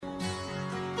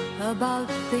about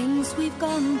things we've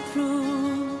gone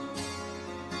through.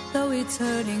 Though it's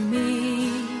hurting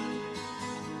me,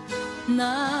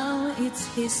 now it's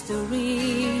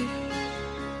history.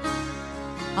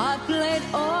 I played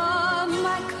all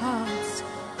my cards,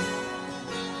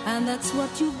 and that's what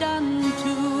you've done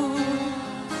too.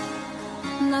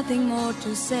 Nothing more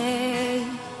to say,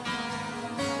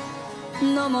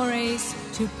 no more race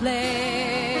to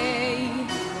play.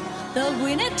 The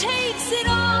winner takes it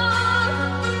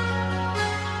all,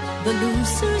 the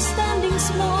loser standing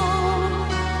small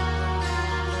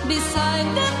beside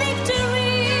the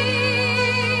victory.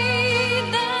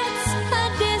 That's a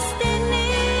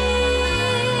destiny.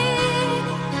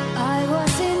 I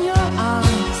was in your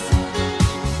arms,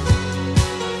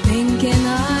 thinking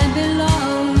I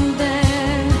belonged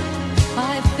there.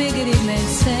 I figured it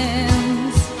made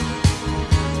sense,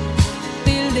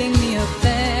 building me a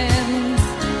fence,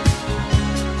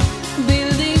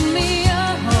 building me a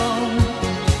home,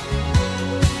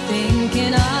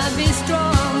 thinking I'd be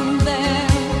strong there.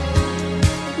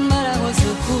 But I was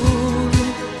a fool,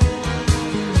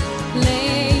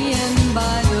 laying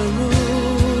by the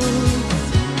rules.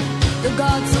 The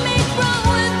gods make wrong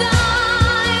with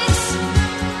dice,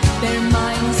 their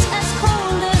minds as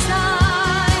cold as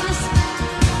ice.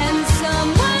 And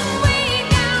someone way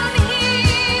down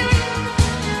here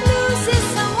loses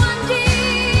someone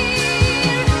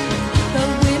dear. The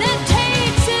winner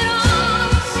takes it all,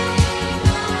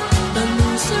 the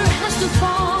loser has to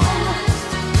fall.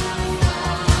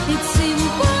 It's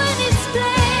simple and it's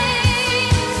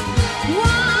plain.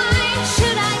 Why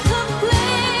should I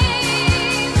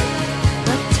complain?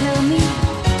 But tell me,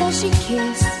 does she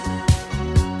kiss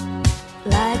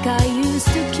like I used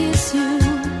to kiss you?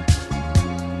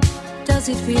 Does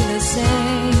it feel the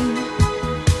same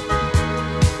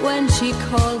when she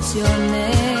calls your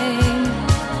name?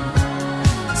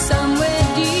 Somewhere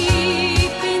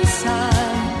deep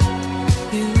inside,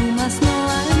 you must know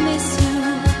I miss you.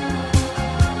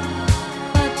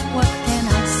 But what can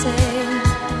I say?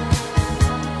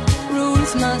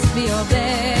 Rules must be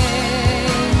obeyed.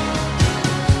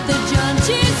 The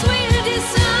judges will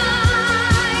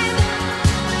decide,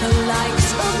 the likes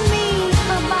of me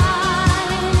are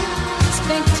mine.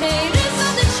 Spectators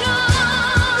of the show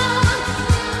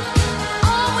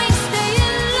always stay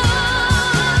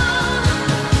alone.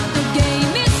 The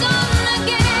game is on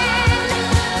again,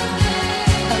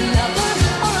 a lover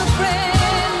or a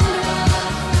friend,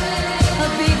 a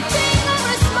big thing or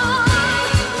a small,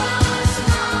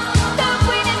 the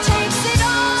winner takes it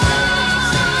all.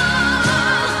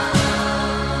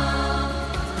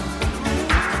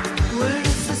 Where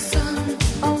is the sun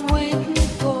I'm waiting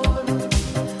for?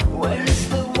 Where is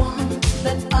the one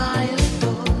that I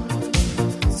adore?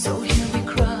 So hear me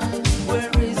cry,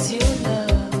 where is your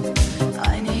love?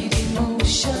 I need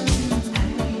emotion.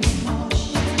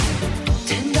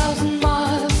 10,000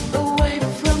 miles away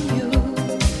from you,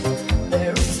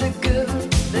 there is a girl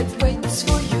that waits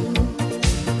for you.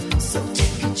 So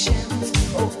take a chance,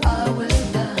 or I will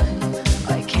die.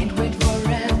 I can't wait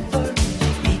forever,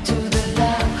 me to the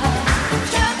light.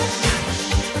 Touch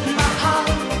my heart,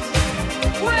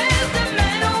 where's the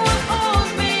man who will hold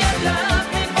me and love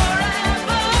me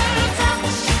forever?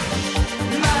 Touch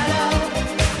my love,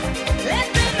 let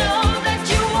me know that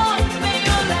you want me,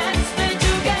 or let's stay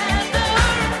together.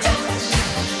 Touch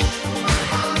my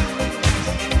heart.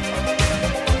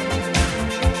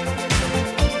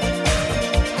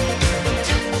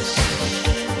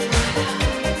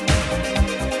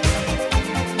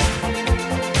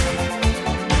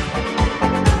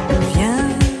 Viens,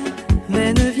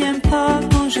 mais ne viens pas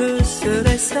quand je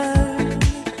serai seul.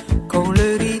 Quand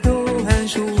le rideau un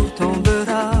jour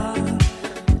tombera,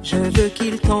 je veux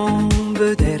qu'il tombe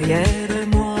derrière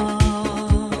moi.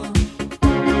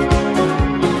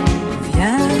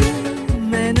 Viens,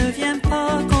 mais ne viens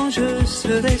pas quand je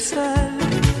serai seul.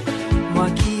 Moi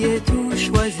qui ai tout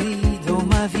choisi dans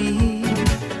ma vie,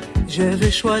 je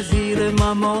veux choisir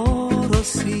ma mort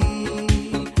aussi.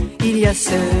 Il y a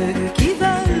ceux qui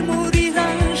veulent mourir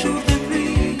un jour de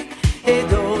pluie et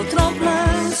d'autres en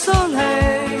plein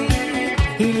soleil.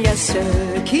 Il y a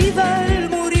ceux qui veulent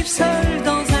mourir seuls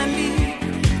dans un lit,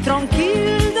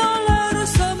 tranquilles dans leur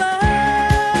sommeil.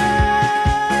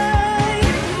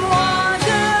 Moi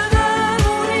je veux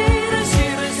mourir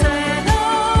sur scène,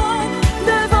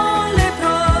 devant les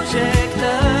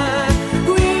projecteurs.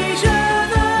 Oui, je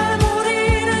veux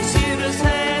mourir sur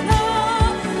scène,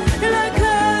 le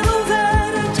cœur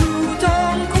ouvert tout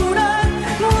en couleur,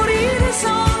 mourir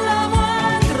sans la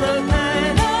moindre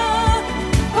peine,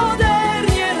 au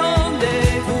dernier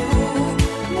rendez-vous.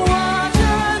 Moi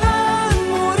je veux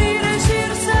mourir sur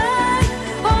scène.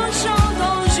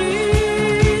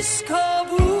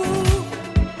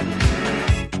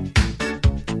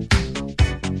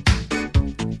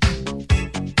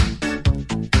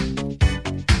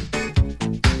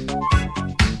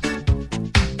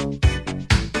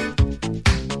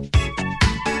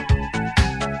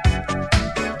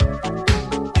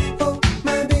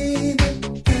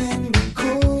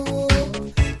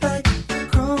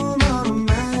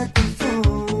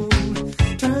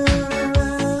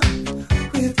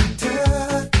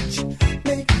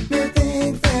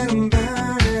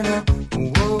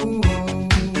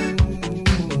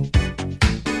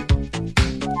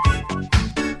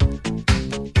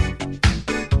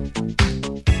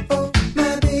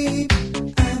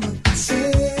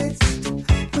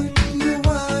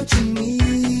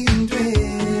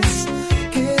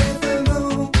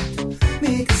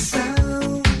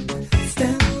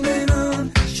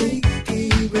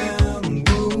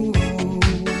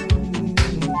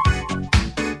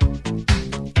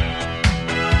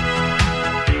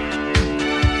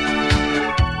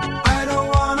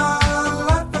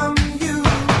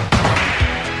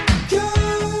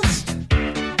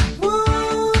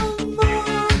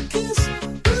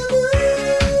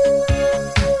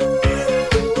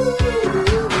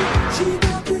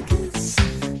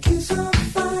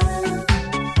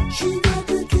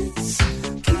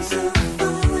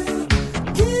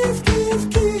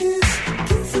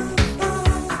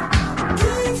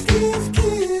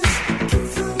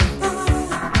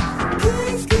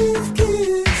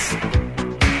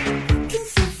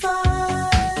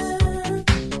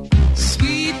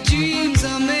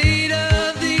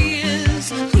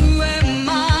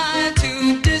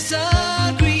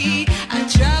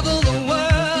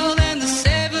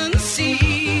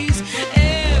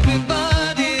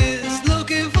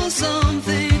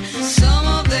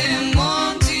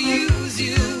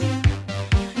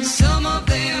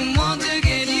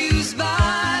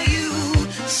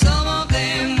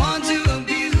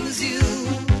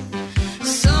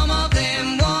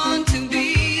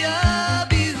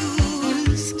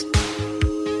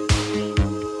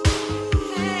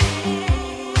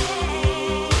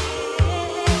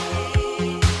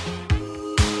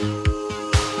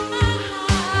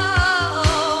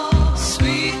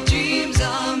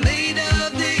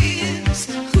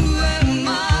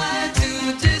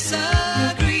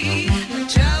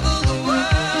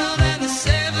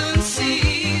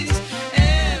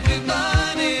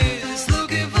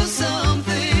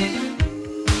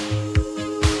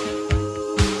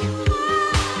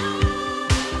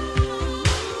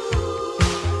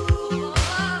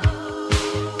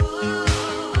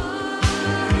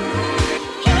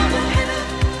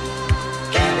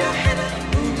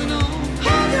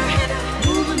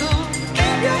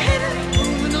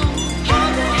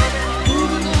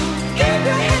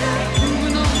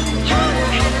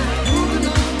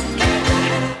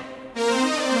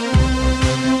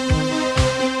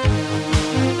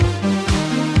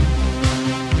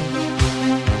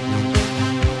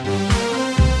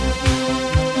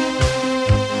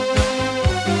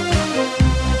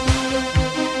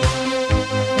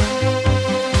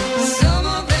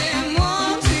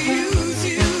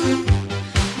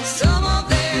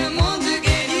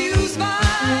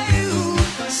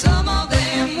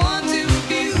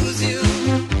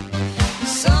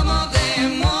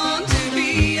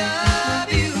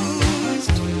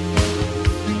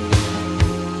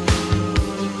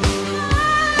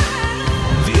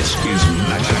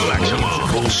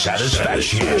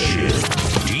 session.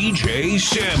 DJ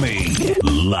Sammy.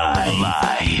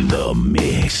 Live the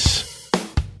mix.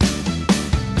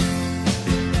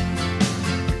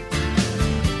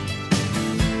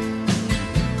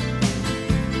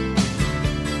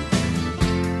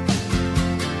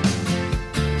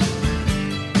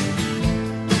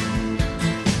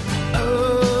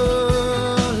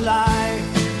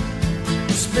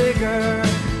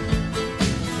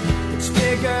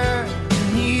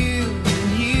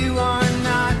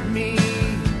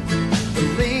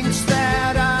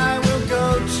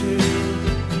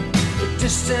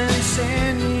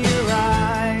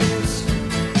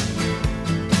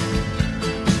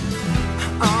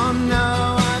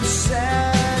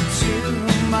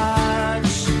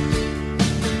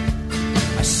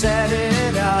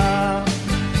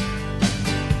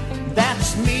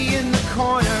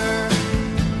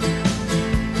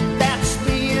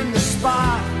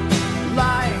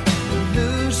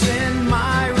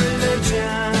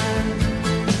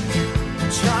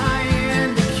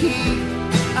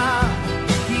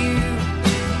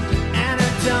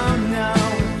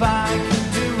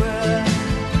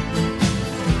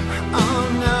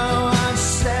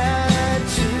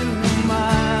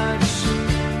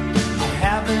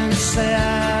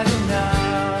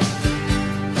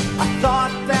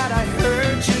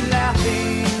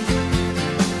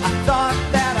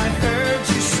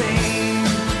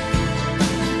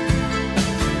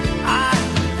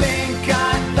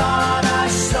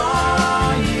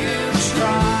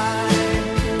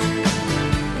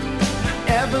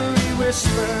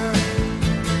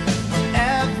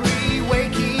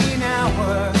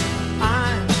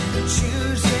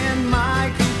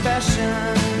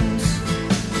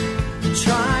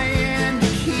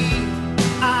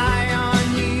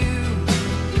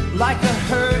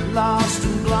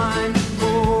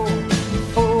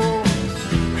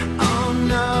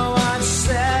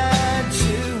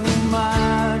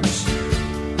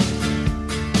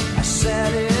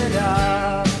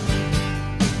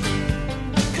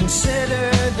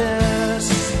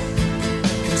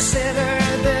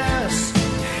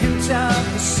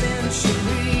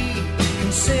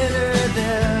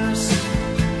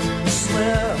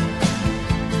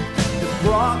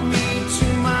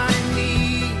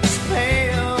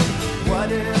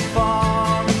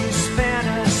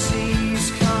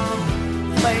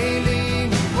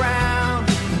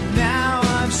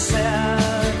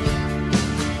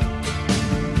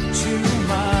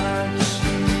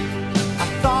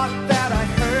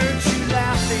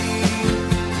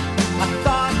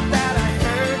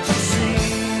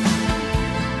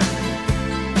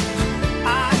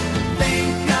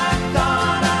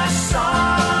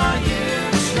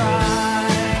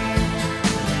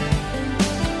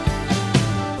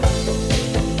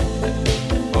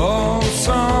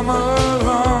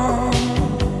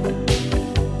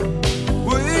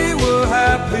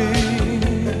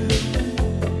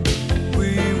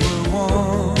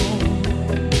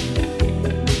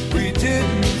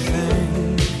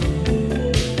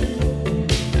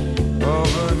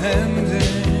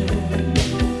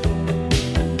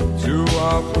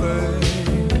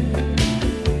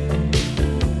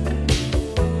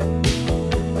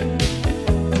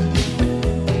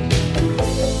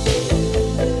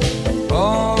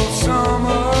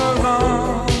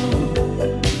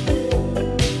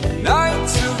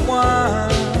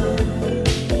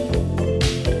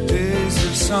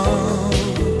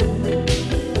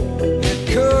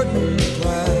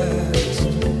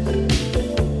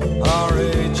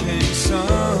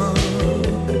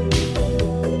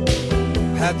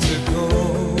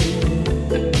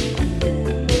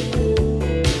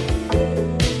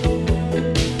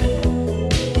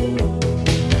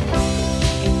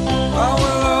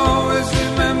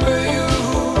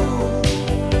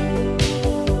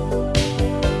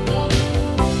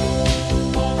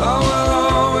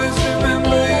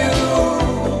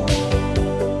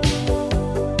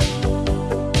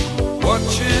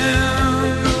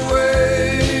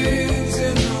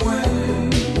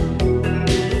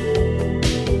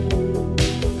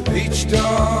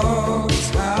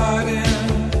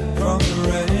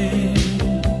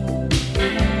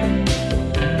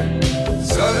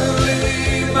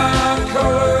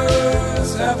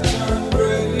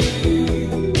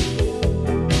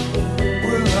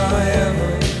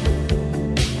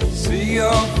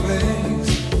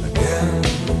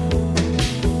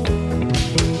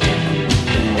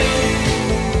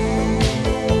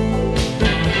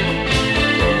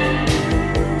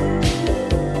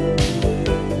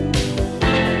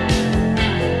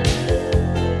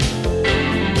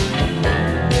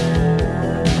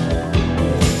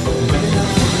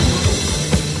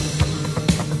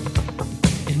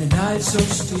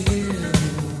 still.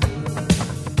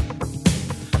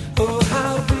 Oh,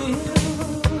 how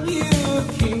build you a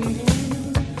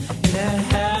kingdom in that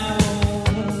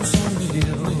house on the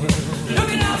hill.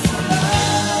 Looking out for love,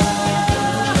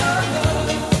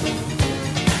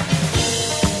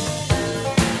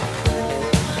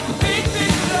 big,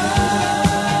 big love.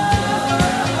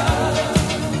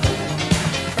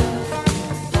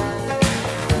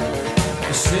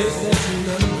 You say that you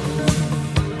love me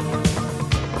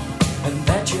and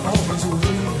that you always will.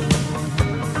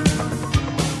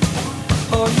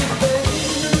 Oh, you beg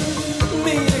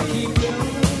me to keep you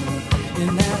in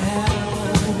that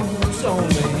house on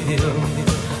the hill,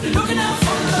 looking out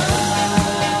for love,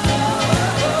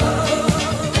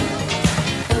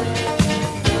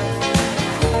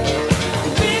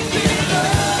 big, big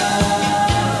love.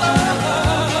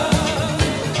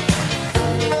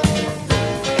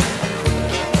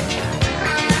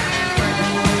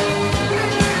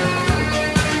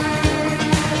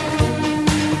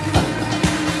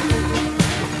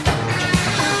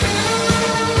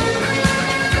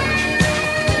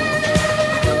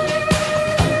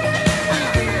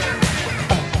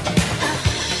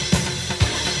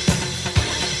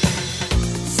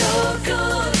 So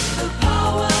good, the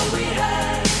power we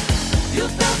had. You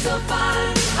felt so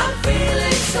fine, I'm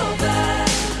feeling so bad.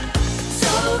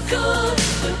 So good,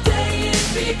 the day it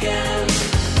began.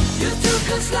 You took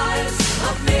a slice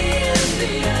of me in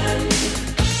the end.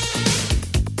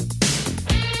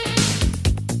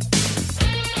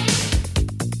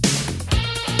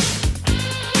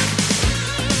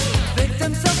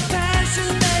 Victims of passion,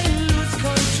 they lose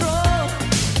control.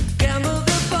 Gamble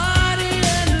the body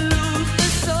and lose the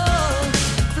soul.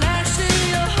 Flashing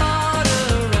your heart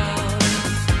around.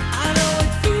 I know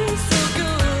it feels so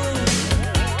good.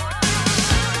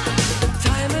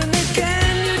 Time and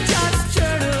again you just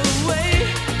turn away.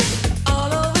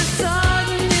 All of a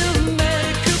sudden you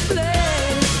make a play.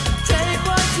 Take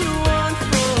what you want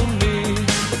from me.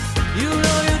 You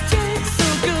know you take so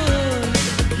good.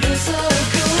 You're so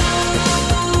good.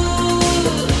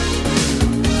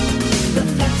 The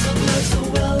facts of love so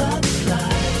well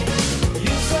applied.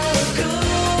 You're so good.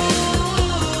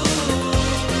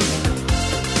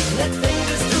 Let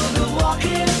fingers do the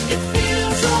walking. It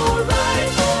feels alright.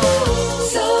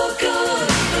 So good,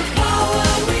 the power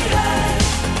we had.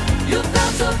 You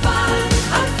felt so fine,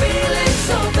 I'm feeling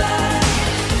so bad.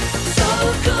 So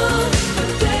good, the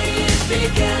day it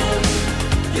began.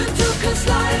 You took a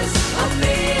slice of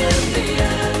me in the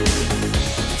end.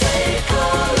 Take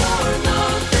all or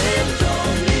nothing,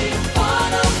 don't leave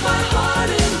part of my heart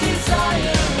in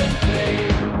desire and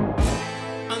pain.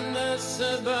 Under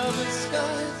suburban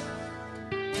skies,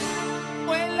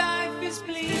 where life is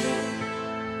bleeding,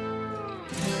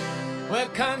 where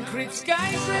concrete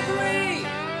skies are gray,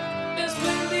 there's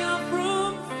plenty of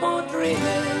room for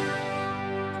dreaming.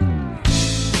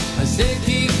 As they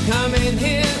keep coming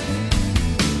here,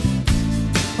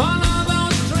 follow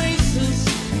those traces.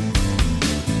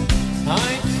 I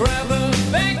travel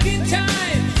back in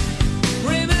time,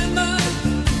 remember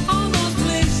all those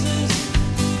places.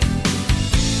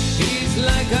 It's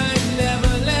like I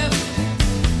never left.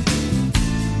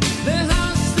 The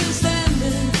house is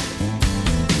standing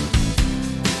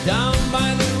down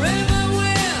by the river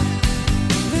where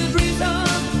the dreams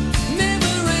are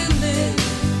never ending.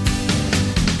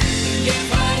 You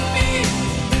find me,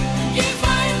 you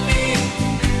find me,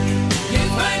 you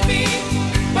find me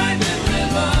by the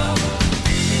river.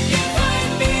 You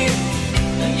find me,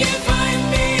 you find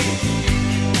me,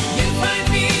 you find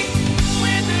me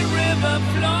where the river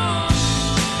flows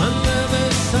under the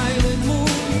silent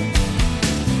moon.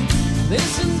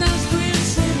 This industrial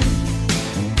city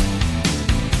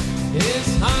is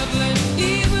heartland,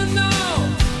 even though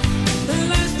the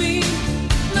life's been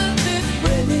not that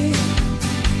pretty.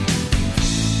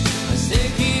 As they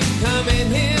keep coming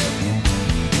here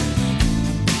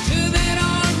to that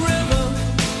old river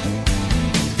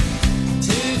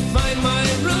to find my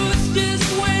roots, just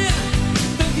where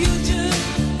the future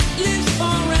lives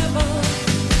forever.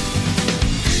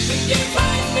 You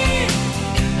find me,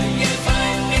 you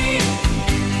find me,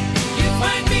 you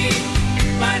find me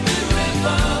by the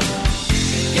river.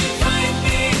 You find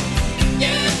me,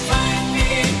 you find me,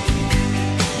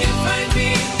 you find me,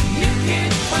 you can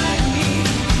find me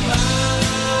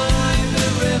by the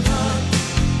river,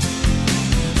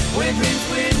 where dreams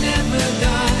will never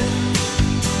die.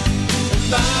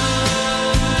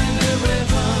 By the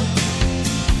river,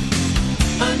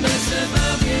 under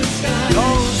suburban skies.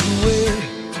 Knows the way.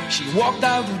 She walked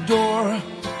out the door.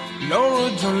 Laura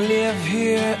don't live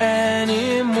here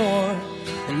anymore.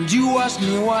 And you ask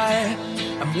me why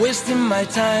I'm wasting my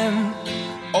time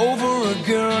over a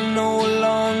girl no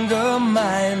longer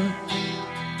mine.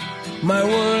 My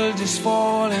world is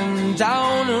falling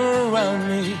down around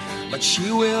me, but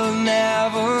she will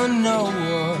never know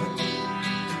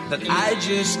that I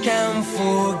just can't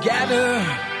forget her.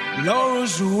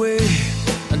 Laura's away,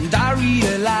 and I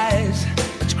realize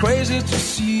it's crazy to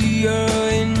see her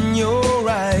in your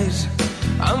eyes.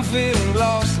 I'm feeling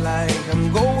lost, like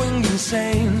I'm going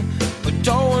insane, but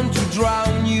don't want to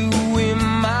drown you in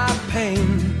my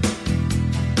pain.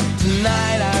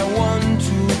 Tonight I want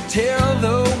to tear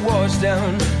the walls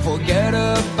down, forget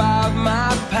about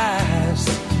my past,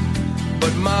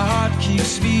 but my heart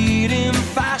keeps beating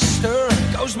faster.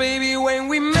 'Cause baby, when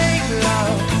we make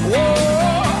love, whoa,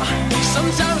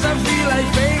 sometimes I feel like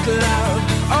fake love.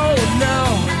 Oh no,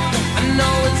 I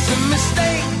know it's a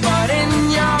mistake, but in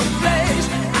your place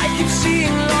I keep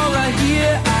seeing Laura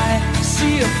here. I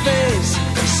see her face,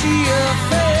 see her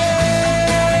face.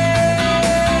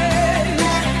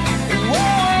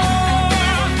 Whoa.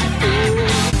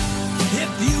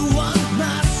 If you want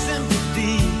my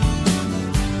sympathy,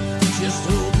 just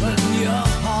open your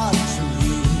heart to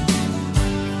me,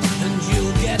 and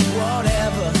you'll get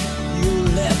whatever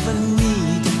you'll ever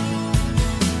need.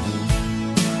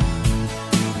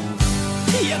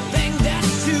 You think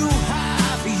that's too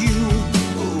high for you?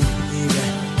 Oh, baby,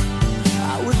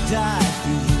 I would die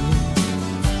for you.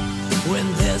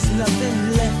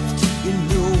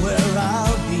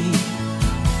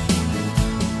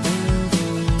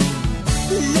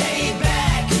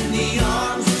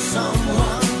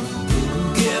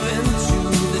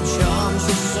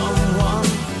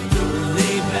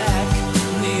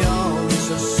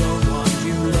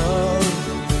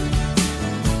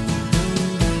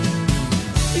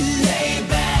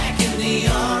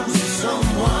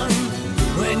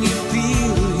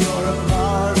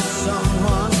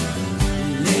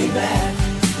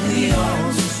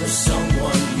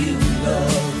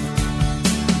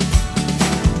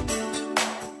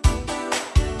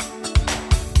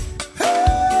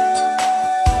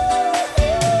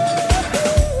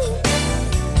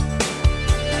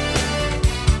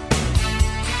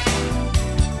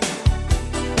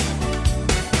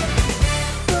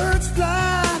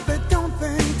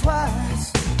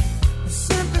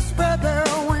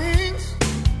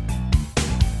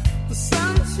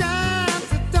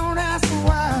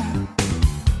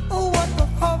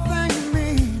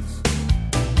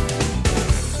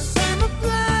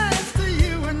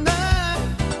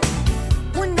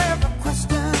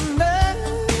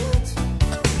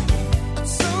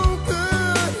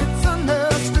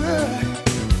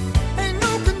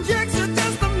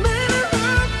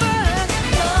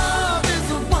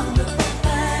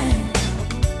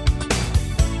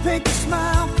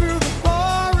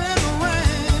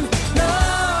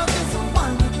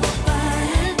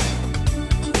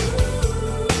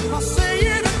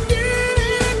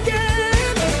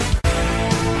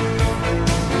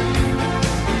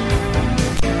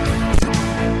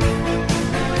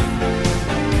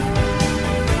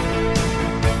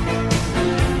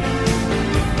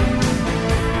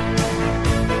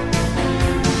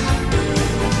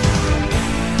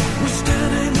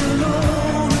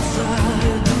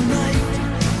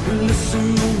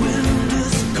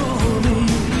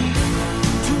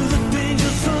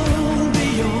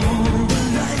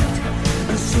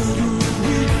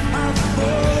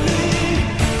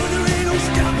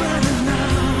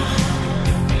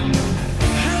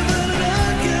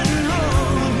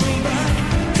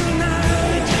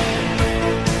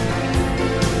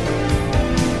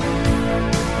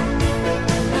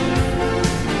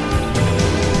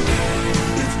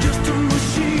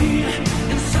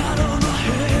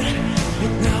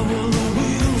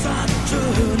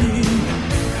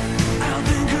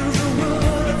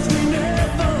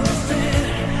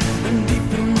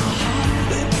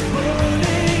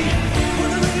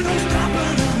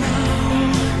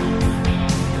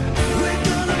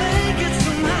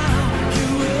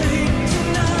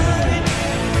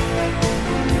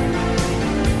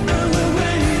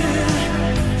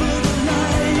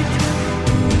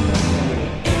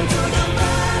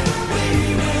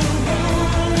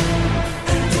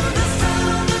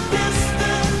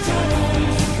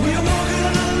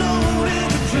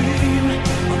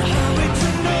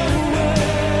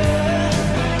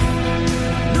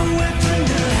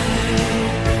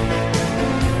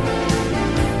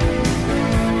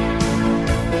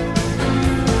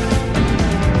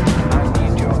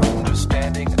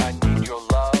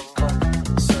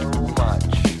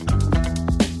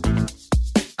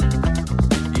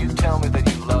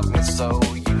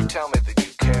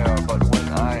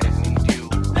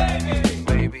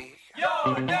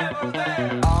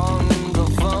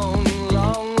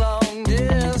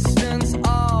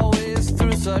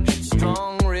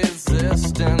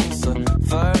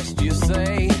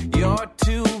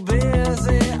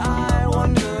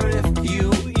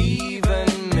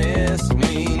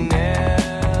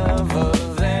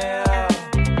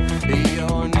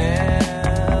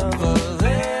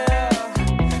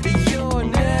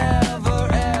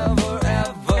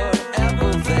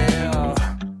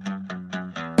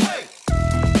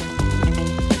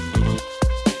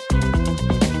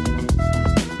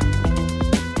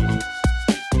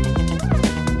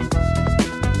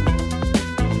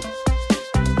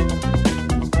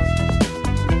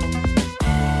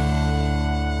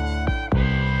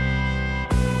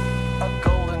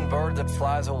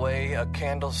 flies away, a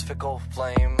candle's fickle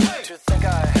flame. To think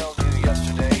I held you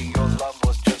yesterday, your love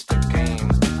was just a game.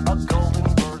 A golden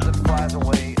bird that flies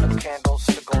away, a candle's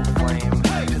fickle flame.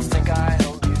 To think I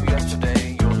held you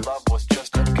yesterday, your love was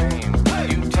just a game.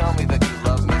 You tell me that you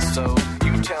love me so,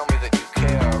 you tell me that you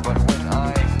care, but when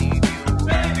I need you,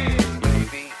 baby,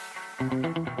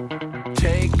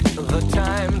 take the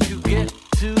time to get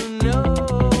to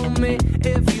know me.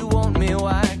 If you want me,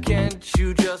 why can't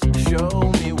you just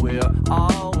show me? We're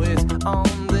always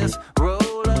on this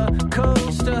roller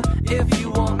coaster. If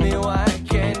you want me, why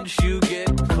can't you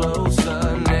get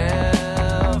closer?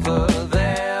 Never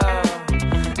there.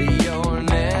 You're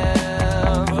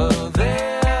never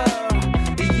there.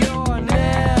 You're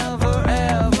never,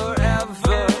 ever,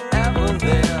 ever, ever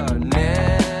there.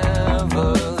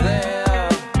 Never there.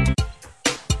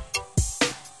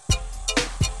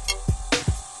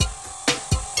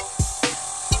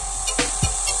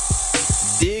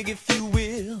 Dig, if you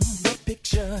will, the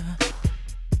picture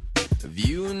of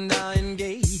you and I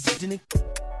engaged in a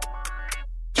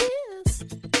kiss.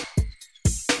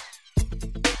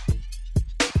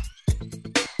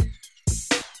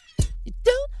 You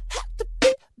don't have to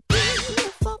be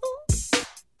beautiful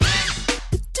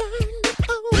to turn me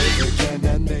on. We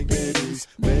can make babies.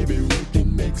 Maybe we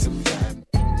can make some time.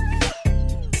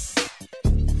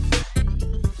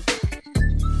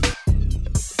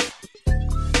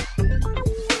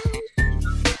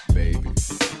 Baby,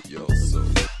 you're so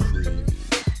pretty.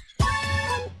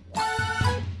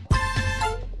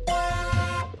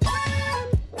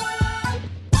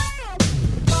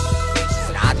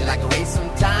 Said, how'd you like to waste some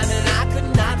time? And I could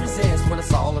not resist when I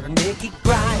saw her naked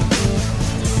cry.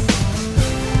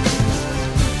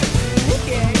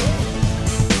 Okay.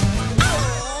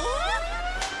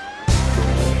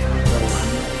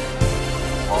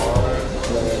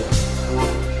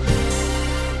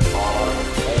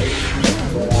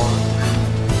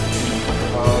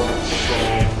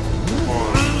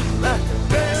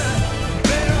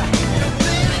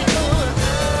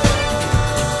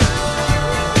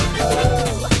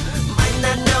 Might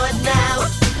not know it now,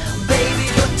 baby,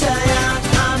 but tell you I'm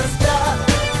honest stuff.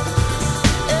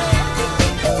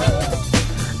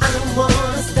 I don't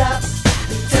wanna stop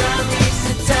till I reach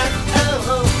the top.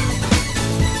 Oh.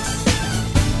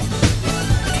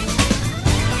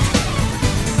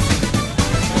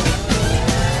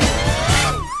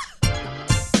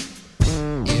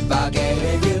 If I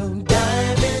gave you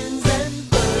diamonds and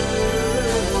pearls,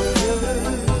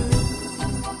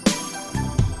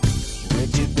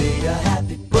 would you be a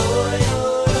happy boy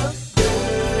or a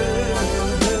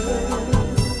girl?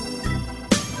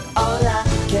 All I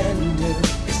can do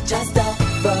is just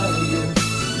offer you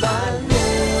my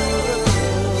love.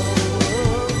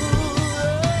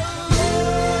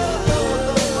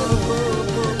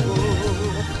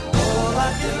 All I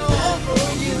can offer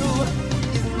you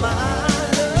is my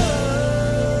love.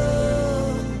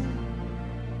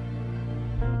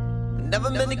 Never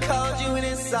meant to cause you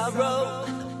any sorrow.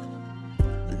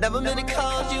 Never meant to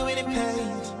cause you any pain.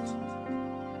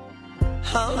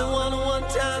 Only wanna one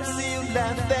time see you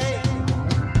laughing.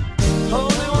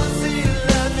 Only wanna see you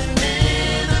laughing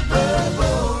in the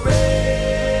purple rain.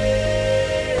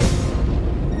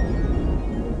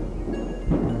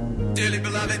 Dearly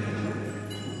beloved.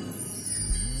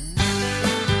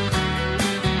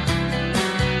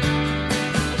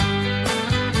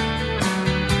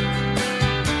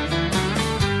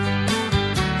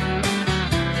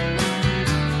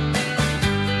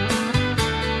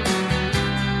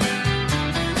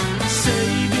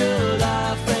 Save your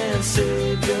life and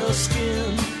save your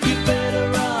skin. You're better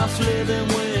off living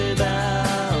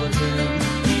without him.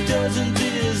 He doesn't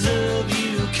deserve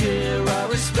you care or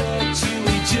respect you.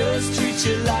 He just treats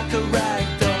you like a rag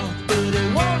doll. But he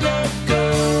won't let go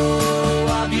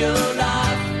of your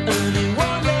life. And he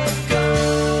won't let go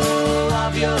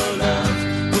of your love.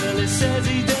 Well, he says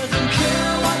he doesn't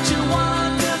care what you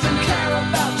want, doesn't care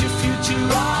about your future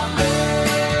or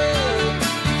babe.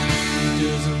 He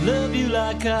doesn't love you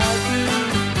like I do.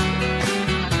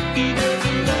 He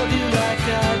doesn't love you like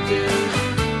I do.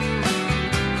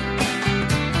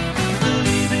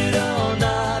 Believe it or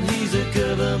not, he's a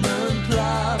government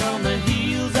plot on the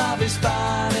heels of his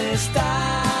finest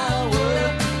hour.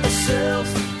 A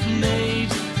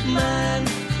self-made man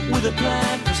with a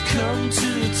plan has come to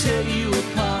tear you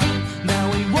apart.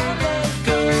 Now he won't let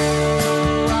go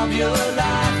of your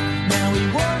life. Now he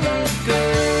won't let go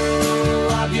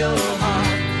of your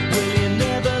heart. Will you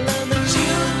never learn that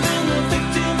you've been the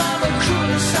victim of a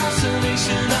cruel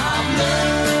assassination of love?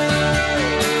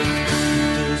 He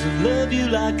doesn't love you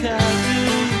like I do.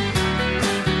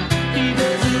 He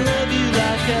doesn't love you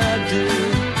like I do.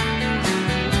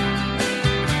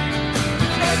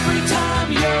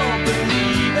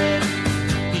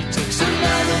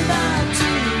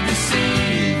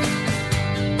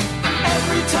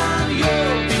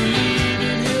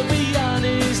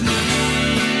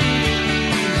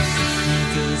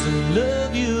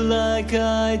 like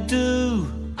I do.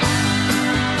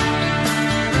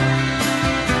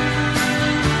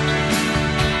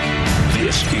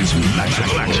 This is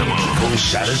maximum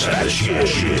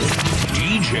satisfaction.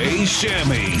 DJ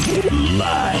Sammy,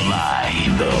 live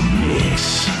in the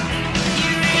mix.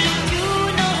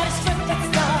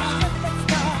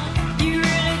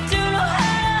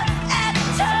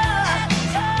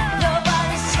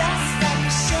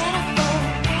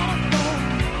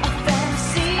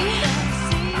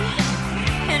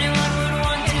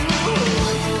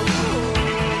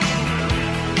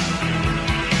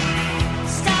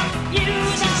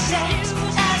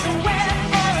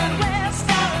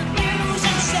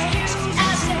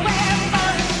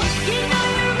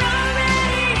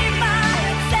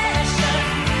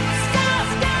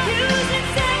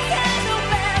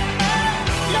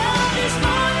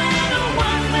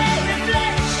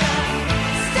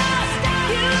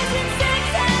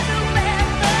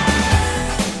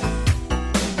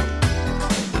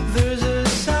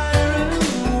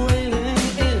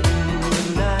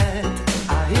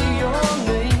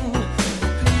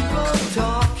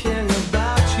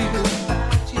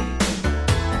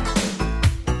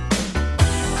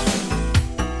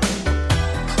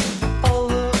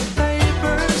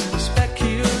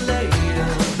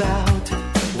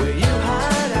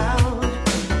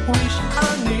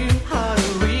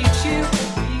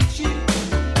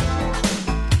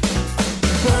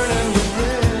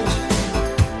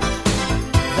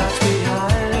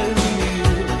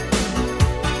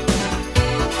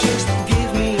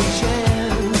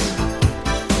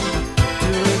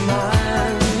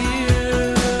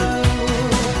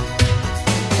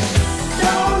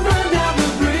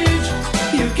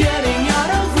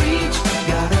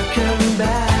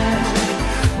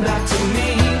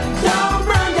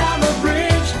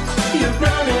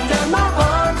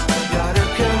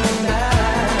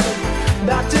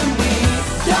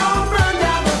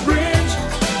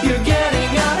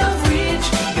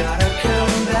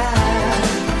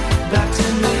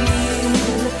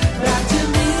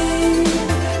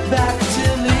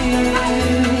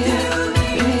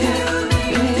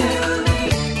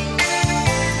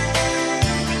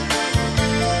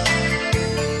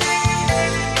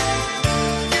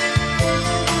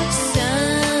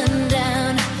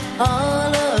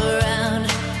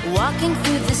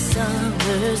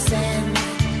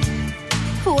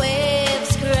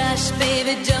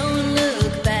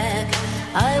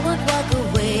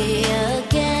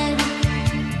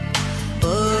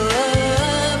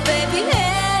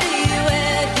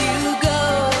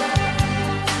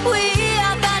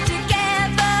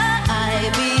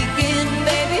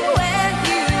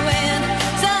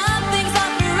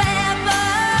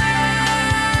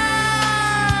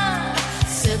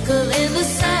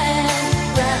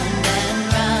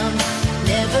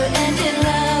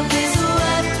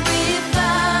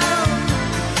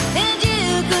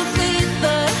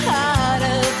 Heart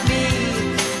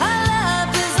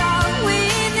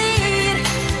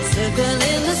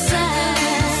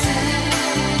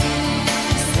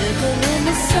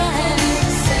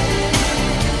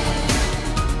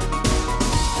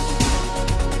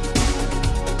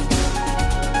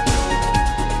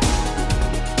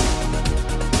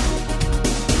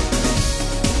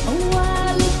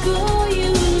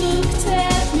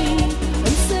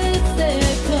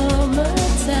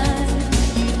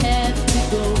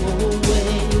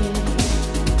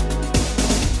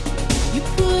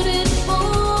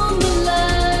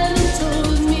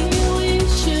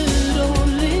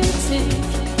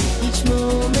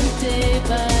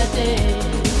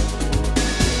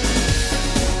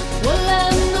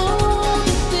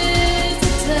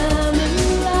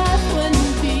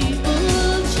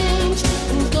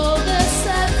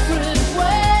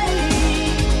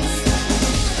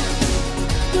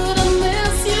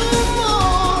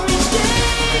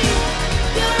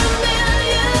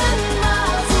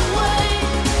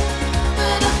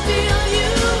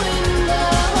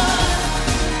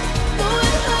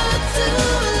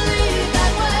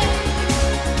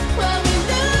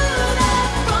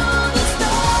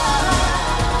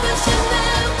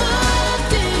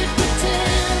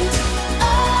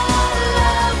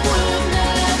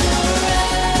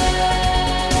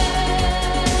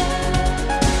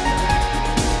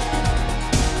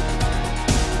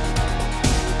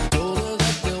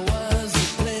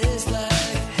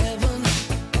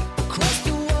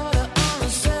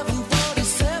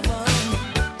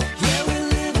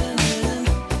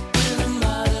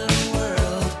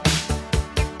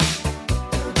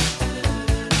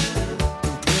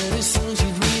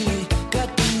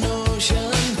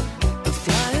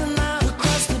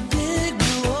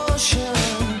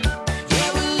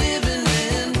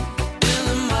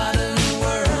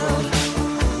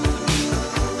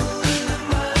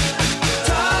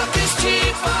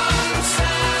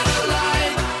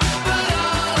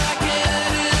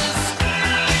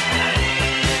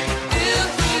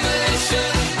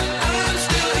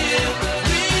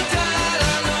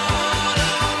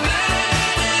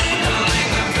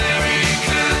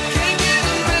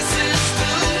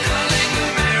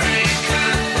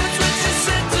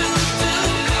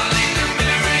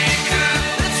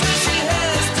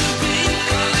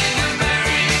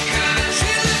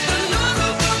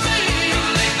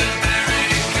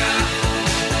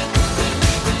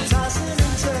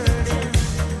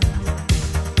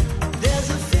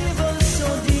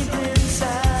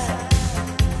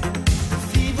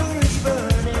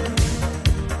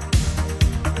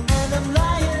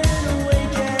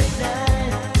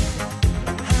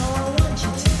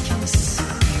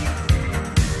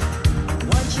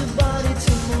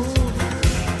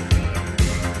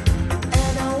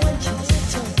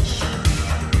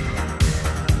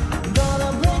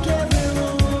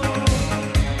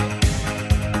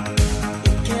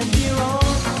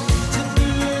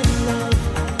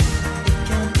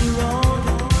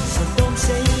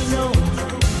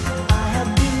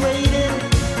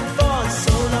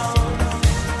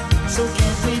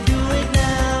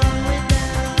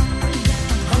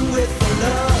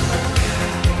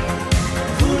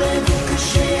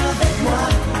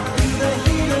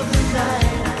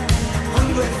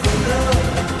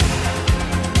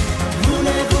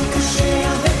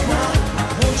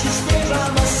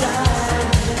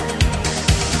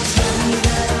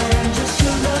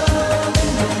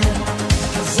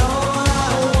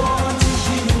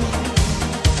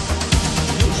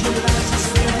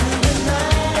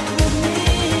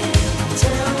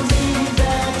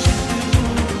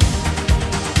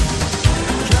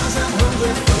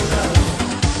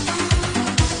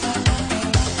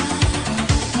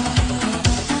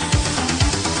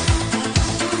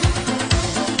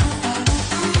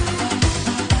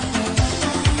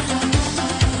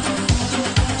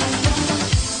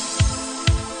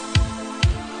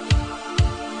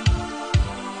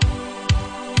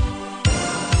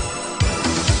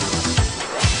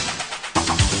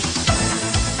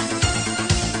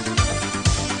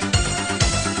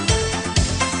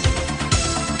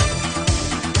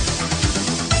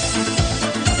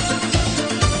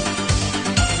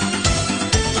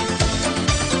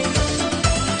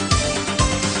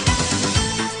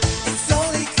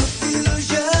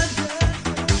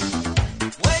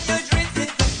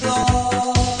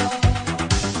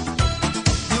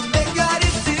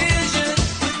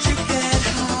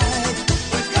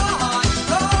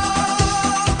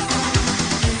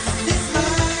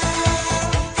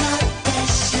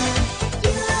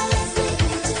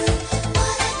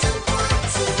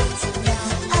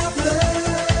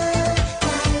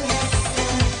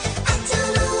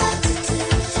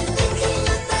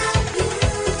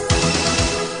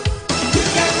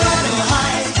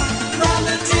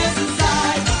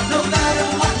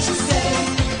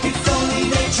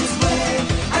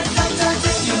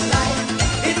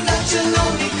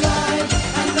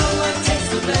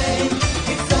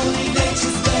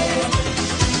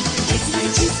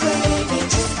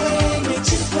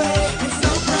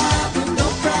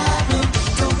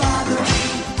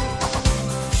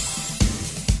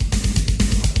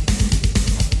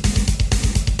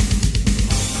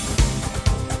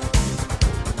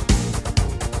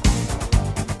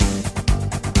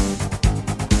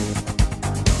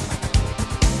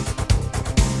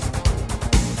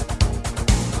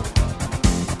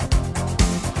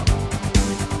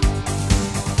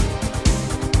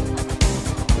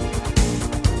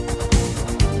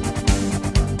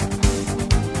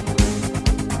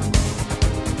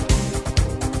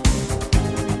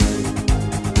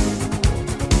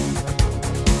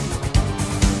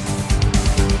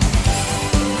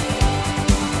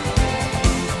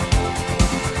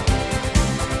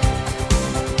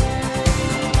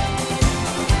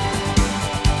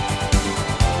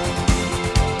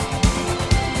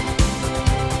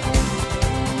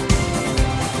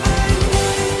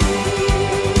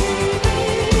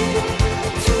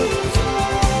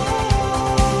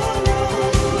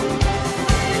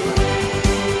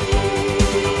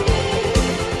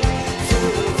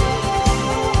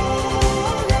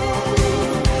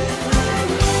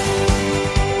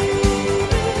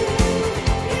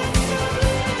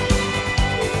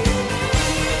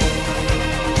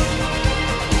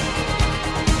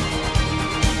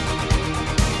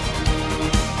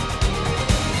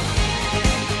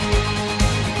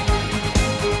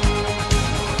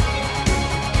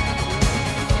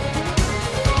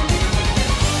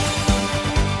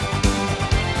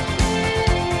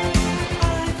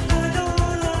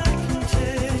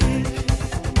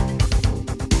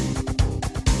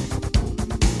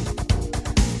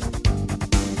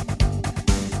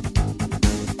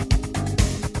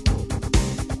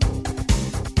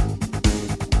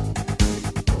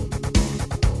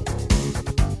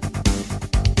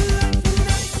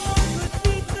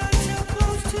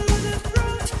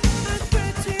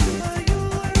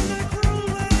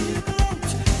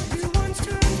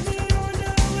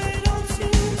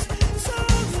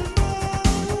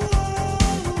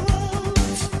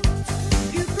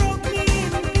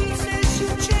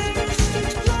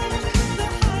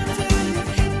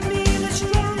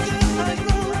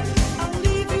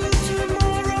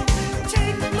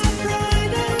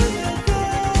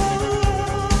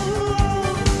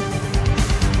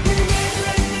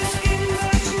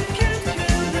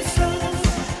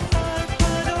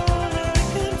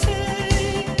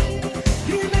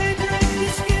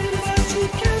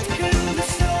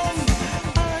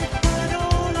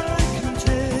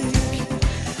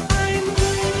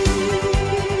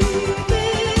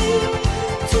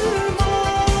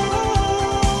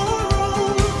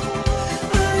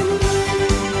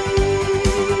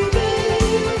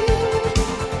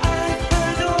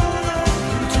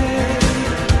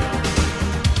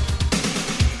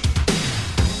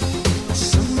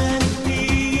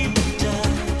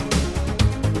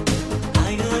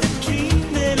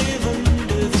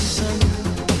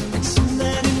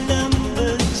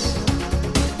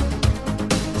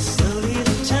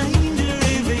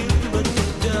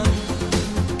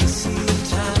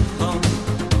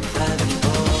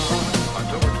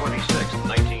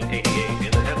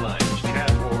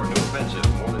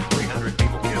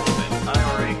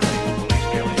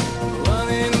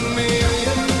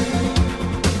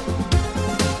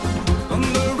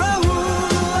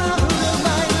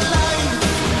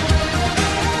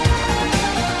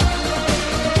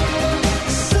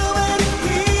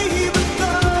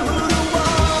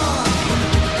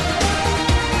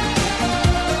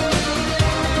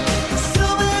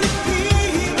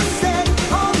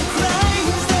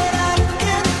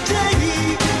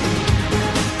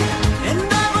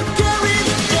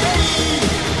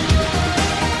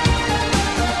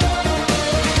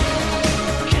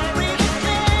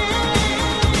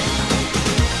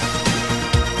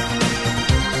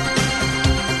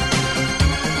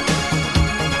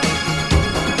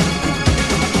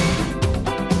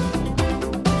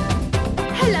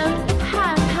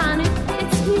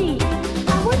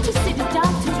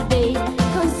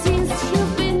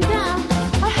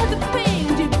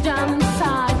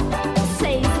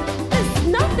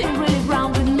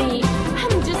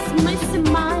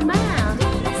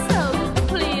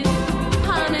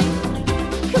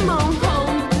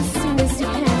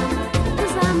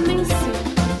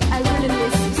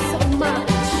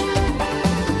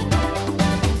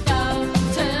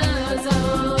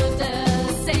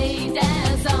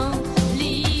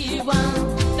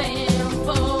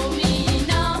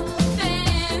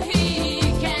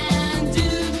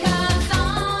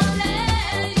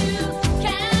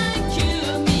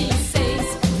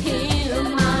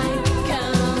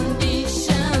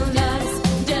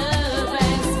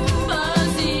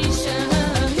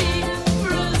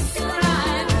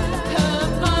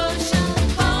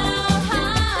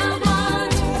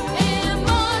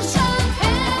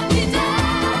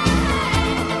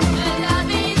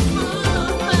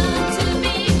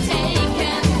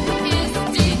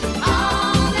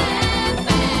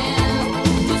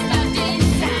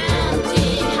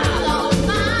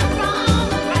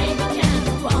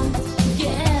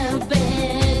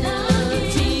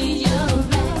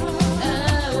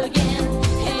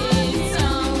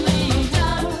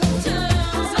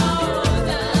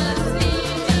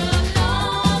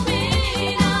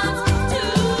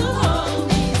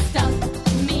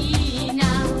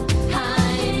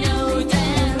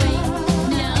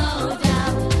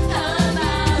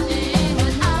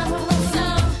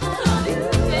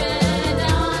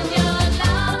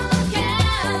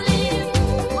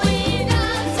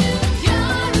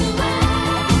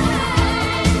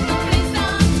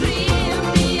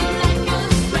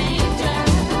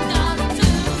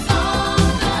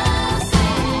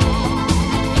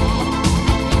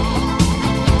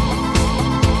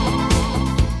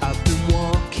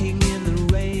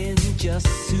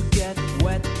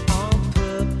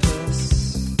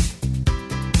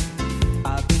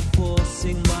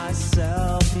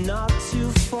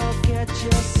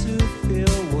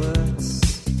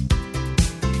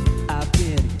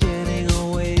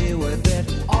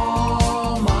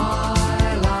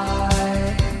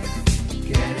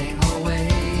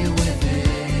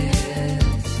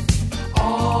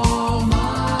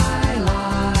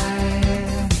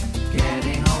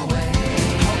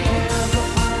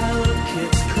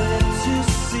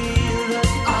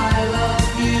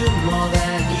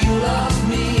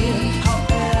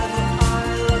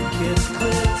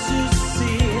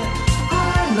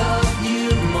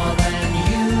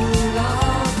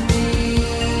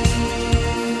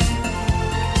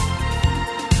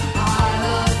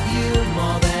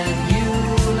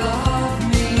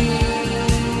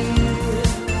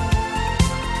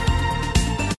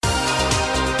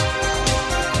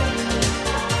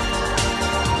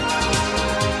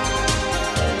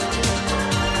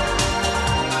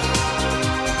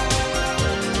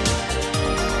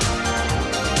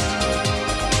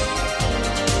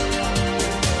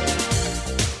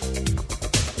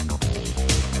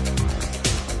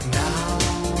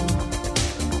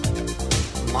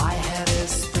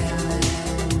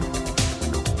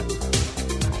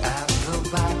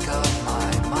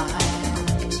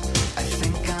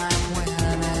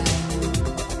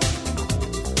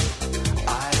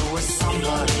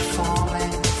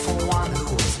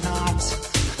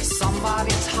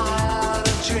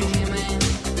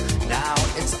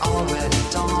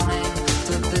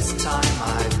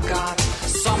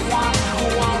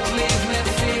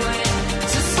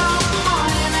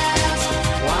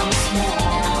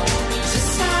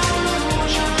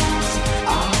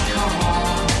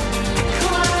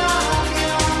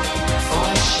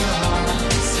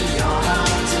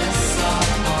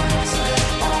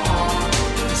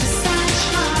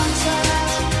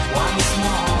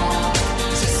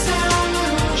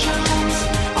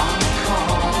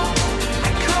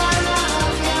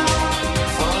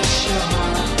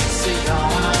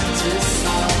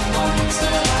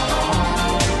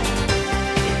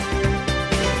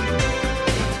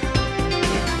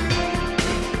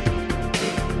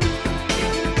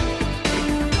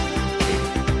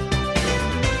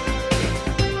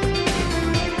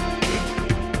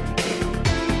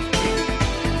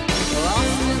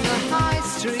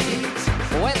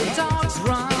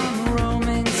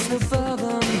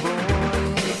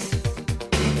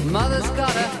Mother's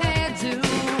got a hairdo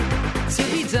to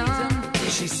be done.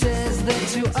 She says they're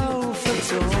too old for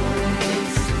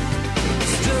toys.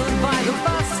 Stood by the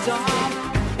bus stop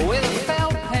with a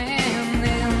felt pen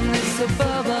in this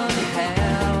suburban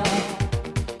hell.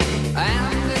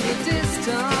 And in the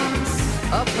distance,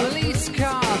 a police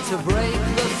car to break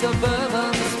the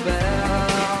suburban spell.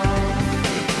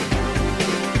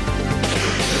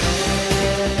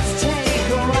 Let's take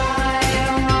a ride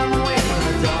and run with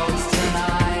the dogs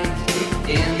tonight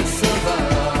in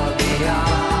suburbia.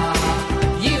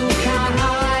 You can't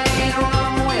hide,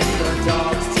 run with the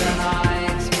dogs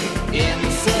tonight in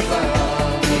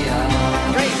suburbia.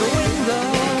 Break a window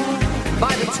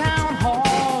by the town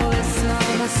hall,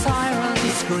 listen, a siren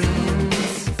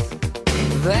screams.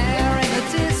 There in the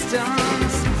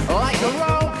distance, like a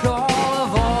roll call of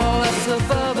all the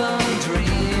suburban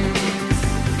dreams.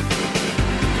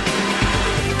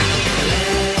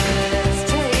 Let's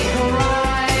take a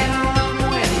ride and run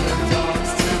with the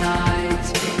dogs tonight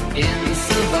in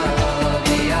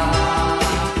suburbia.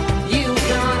 You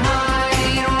can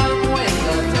hide, run with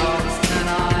the dogs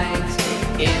tonight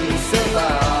in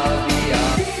suburbia.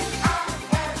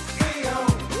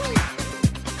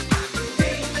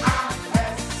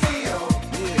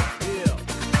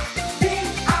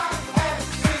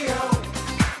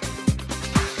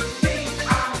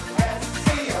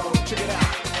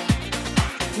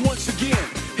 Once again,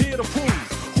 here to prove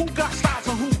who got styles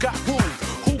and who got groove,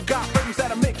 who got rhythms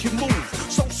that'll make you move.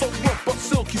 So rough but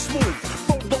silky smooth.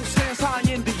 Throw those hands high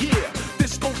in the air.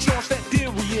 This gon' charge that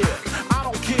derriere. I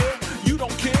don't care, you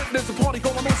don't care. There's a party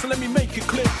going on, so let me make it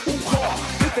clear. Ooh-ha,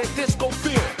 hit that disco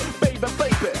feel, baby,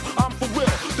 baby. I'm for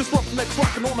real. This roughneck's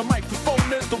rocking on the microphone.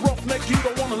 There's the roughneck you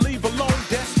don't wanna leave alone.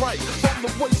 That's right, from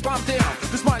the waistline down.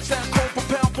 This might sound cold for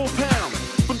pound,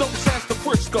 but don't ask the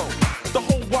Frisco. The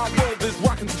whole wide world is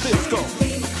rocking to disco.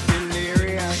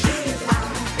 Delirious,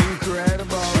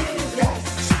 incredible,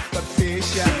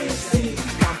 superficial,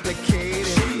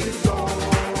 complicated.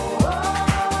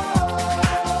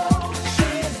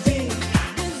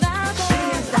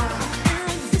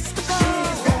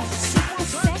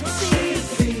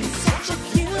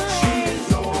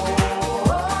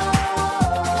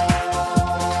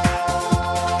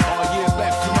 Oh yeah,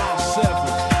 back from all seven.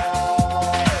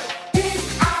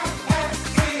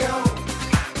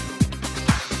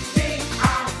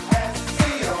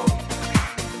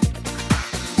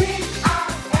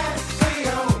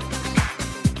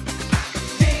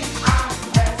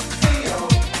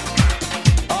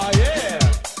 Oh yeah.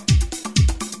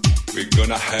 We're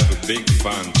gonna have a big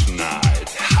fun tonight.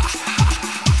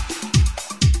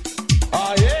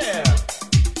 Oh yeah.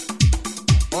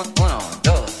 Uno,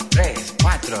 dos, tres,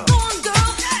 cuatro.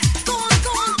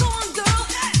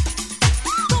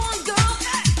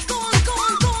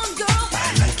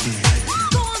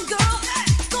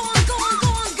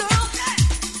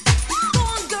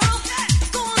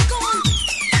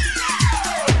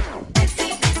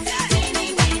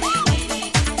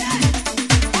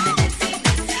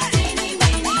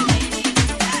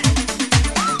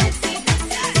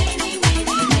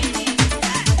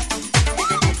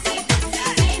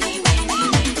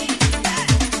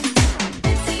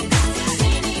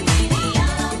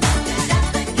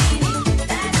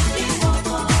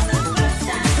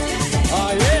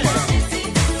 Oh yeah.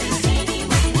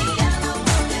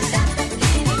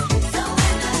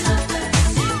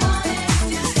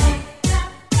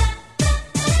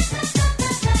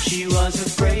 She was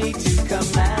afraid to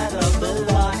come out of the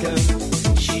locker.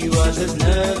 She was as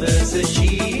nervous as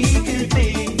she could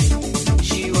be.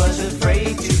 She was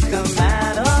afraid to come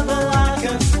out of the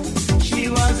locker. She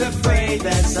was afraid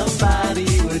that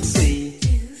somebody would see. 2,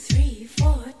 3,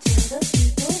 4, tell the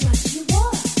people what you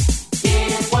want.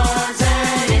 It was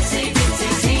an itsy bitsy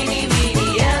teeny weeny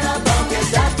yellow polka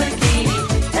dot bikini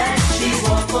that she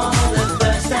wore for the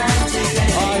first time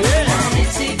today. Oh yeah. An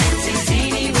itsy bitsy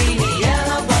teeny weeny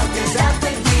yellow polka dot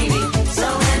bikini, so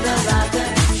in the locker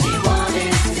she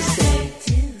wanted to stay.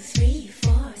 2, 3,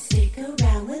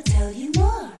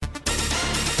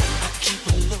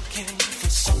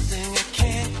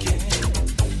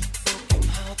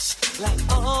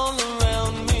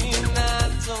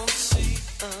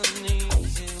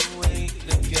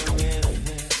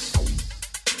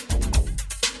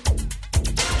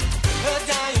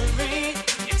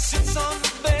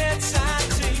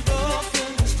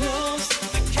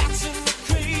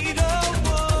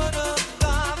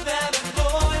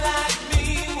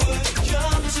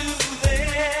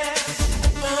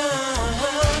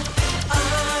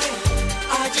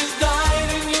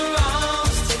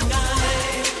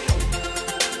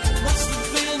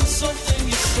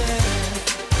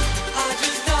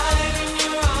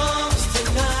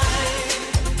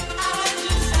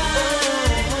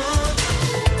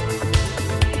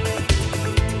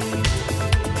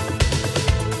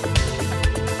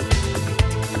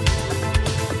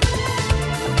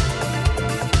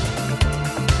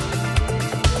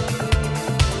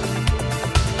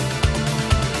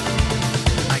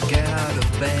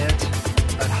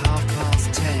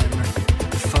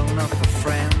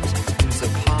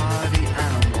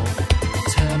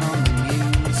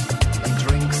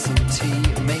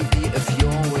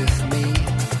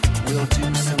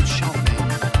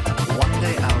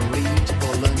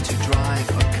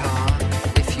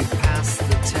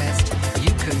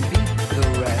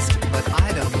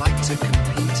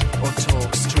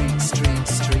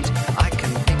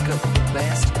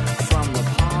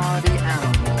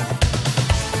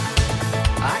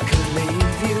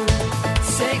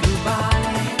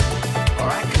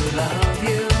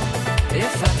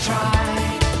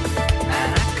 tried,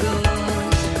 and I could,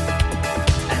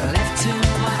 and left to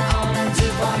my own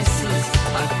devices,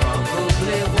 I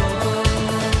probably would.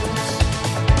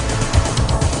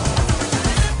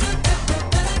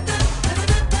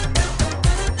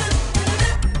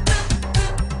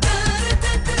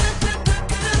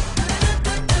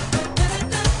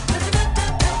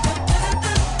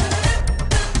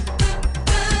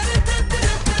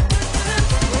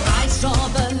 I saw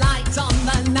the light on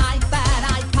the night that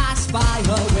I passed by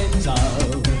her window.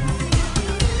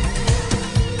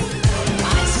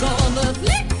 I saw the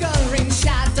flickering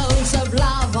shadows of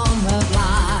love on her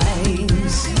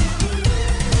blinds.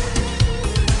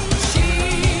 She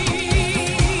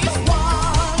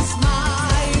was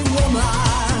my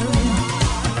woman.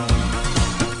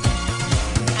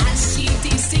 As she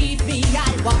deceived me,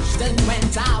 I watched and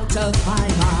went out of my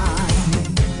mind.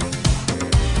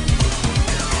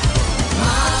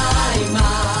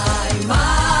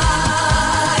 My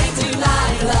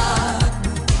Delilah.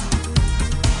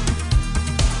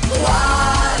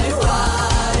 Why,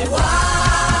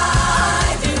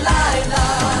 Delilah?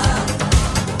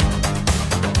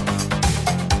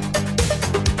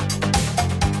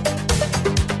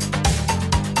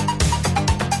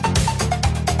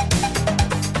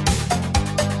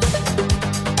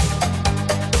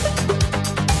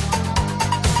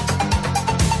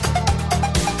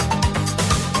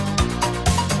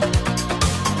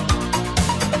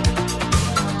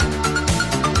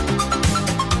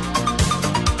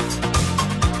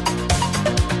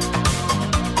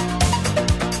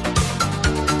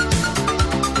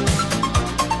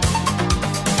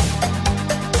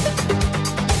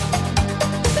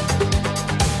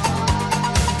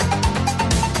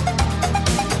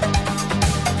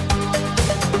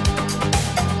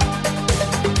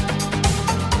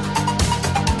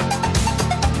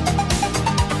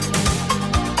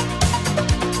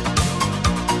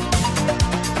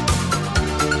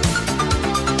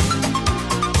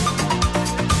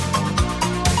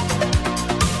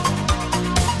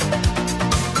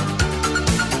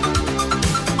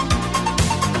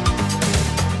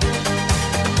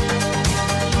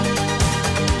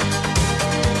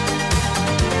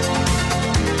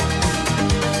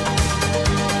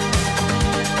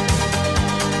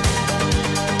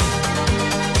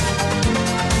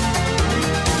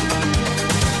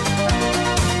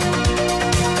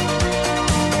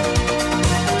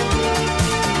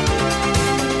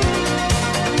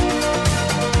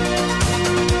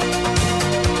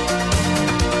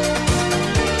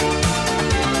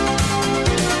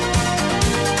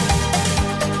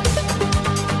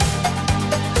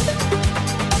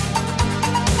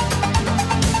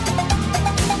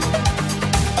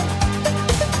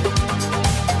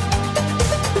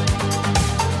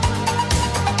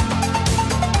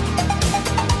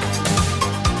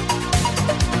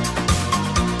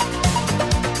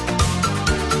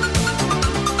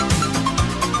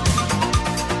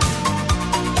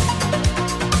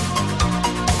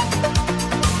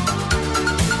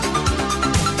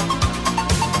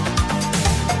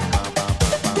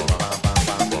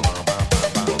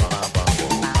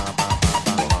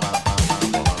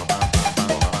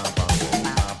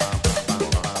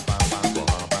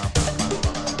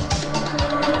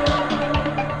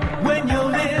 When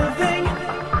you're living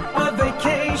a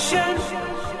vacation,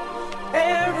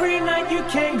 every night you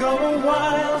can go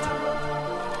wild.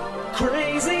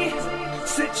 Crazy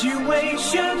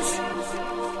situations,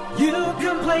 you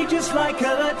can play just like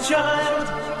a child.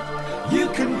 You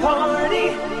can party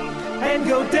and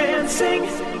go dancing,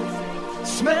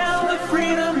 smell the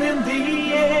freedom in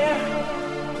the air.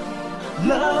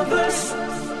 Lovers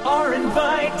are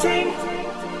inviting,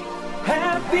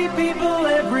 happy people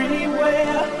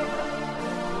everywhere.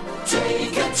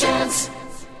 Take a chance.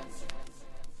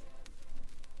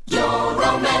 Your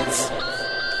romance.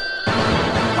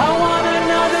 I want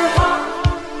another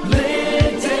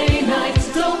holiday night.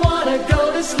 Don't wanna go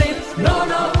to sleep. No,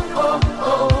 no, oh,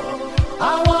 oh. I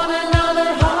want another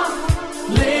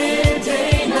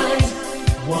holiday night.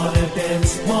 Wanna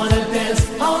dance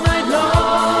all night long.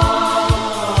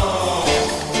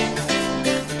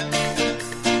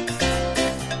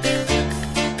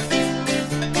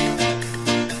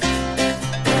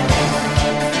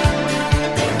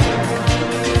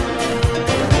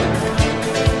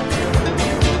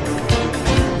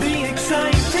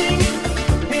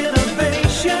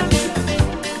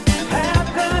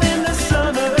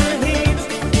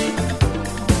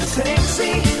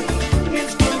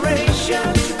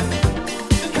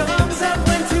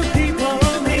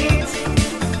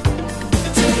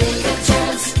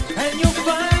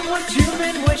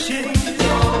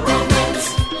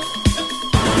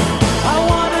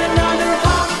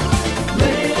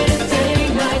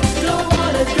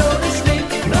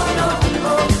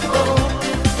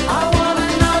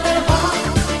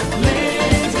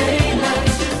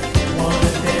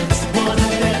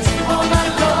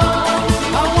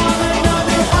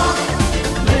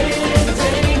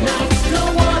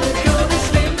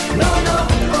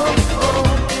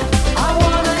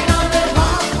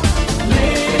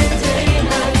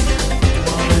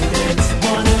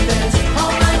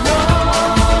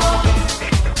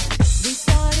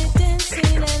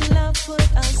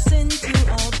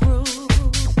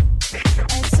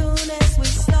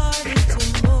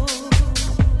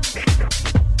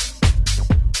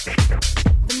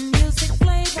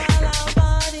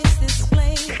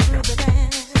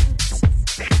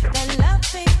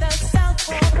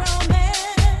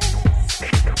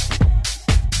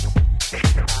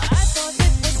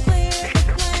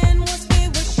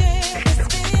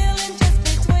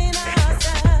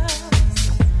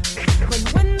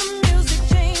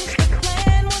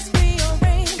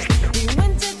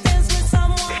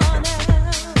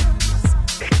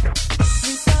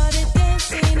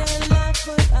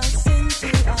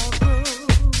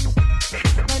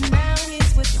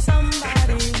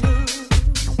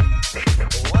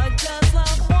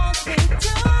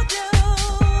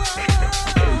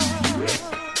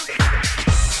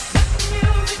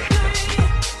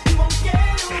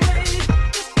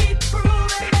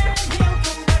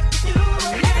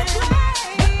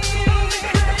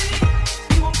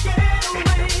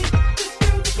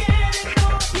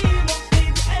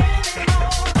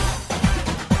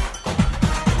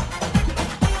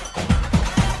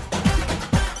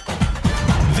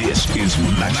 is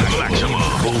maximum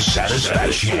full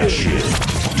satisfaction.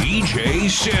 DJ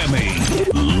Sammy,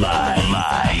 live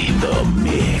in the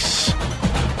mix.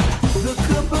 The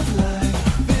cup of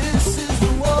life, this is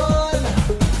the one.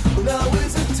 Now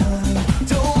is the time,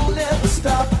 don't ever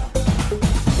stop.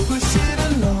 Push it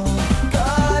along,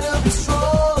 gotta be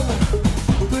strong.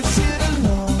 Push it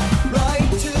along, right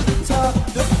to the top.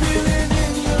 The feeling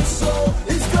in your soul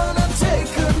is gonna take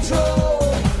control.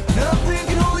 Nothing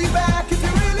can hold you back if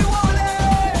you really want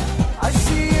it. I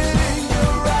see it in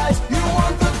your eyes, you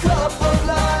want the cup of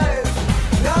life.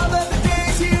 Now that the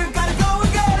day's here, gotta go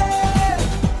and get it.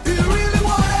 Do you really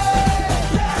want it?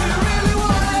 Do you really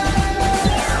want it?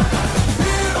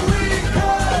 Here we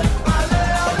come, ale,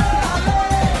 ale,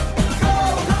 ale. Go,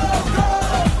 go, go,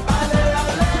 ale,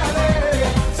 ale, ale.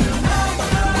 Tonight,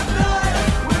 tonight,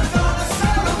 we're gonna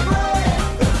celebrate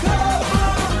the cup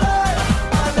of life.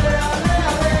 Ale, ale,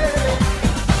 ale.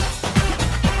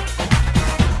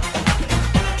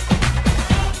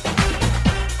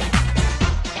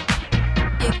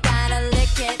 You gotta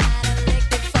lick it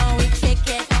before we kick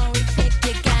it.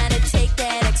 You gotta take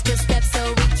that extra step so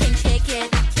we can kick it.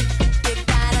 You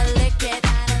gotta lick it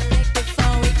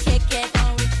before we kick it.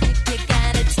 You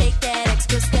gotta take that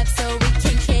extra step so we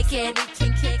can kick it.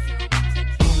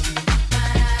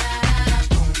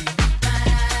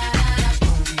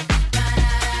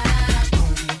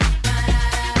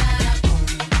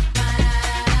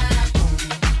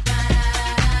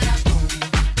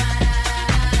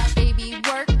 Baby,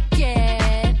 work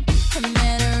it. I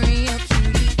met a real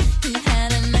cutie. He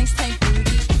had a nice tight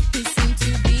booty. He seemed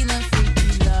to be the freaky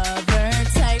lover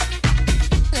type.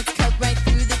 Let's cut right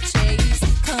through the chase.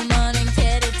 Come on and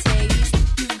get a taste.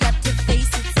 You've got to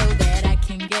face it so that I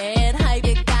can get hype.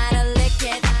 You gotta lick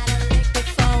it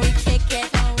before we kick it.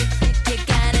 You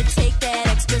gotta take that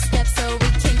extra step so we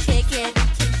can kick it.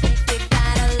 You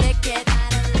gotta lick it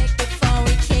before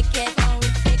we kick it.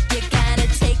 You gotta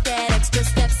take that extra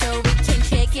step so we can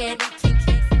kick it.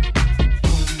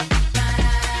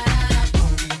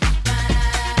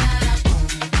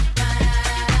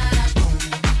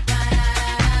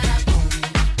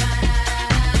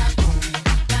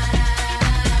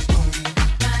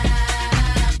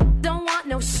 Don't want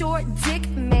no short dick,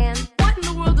 man. What in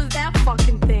the world is that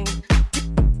fucking thing?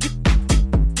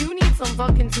 You need some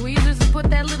fucking tweezers to put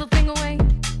that little thing away.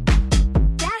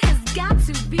 That has got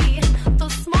to be the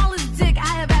smallest dick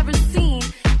I have ever seen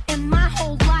in my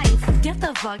whole life. Get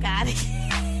the fuck out of here.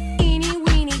 Anyway.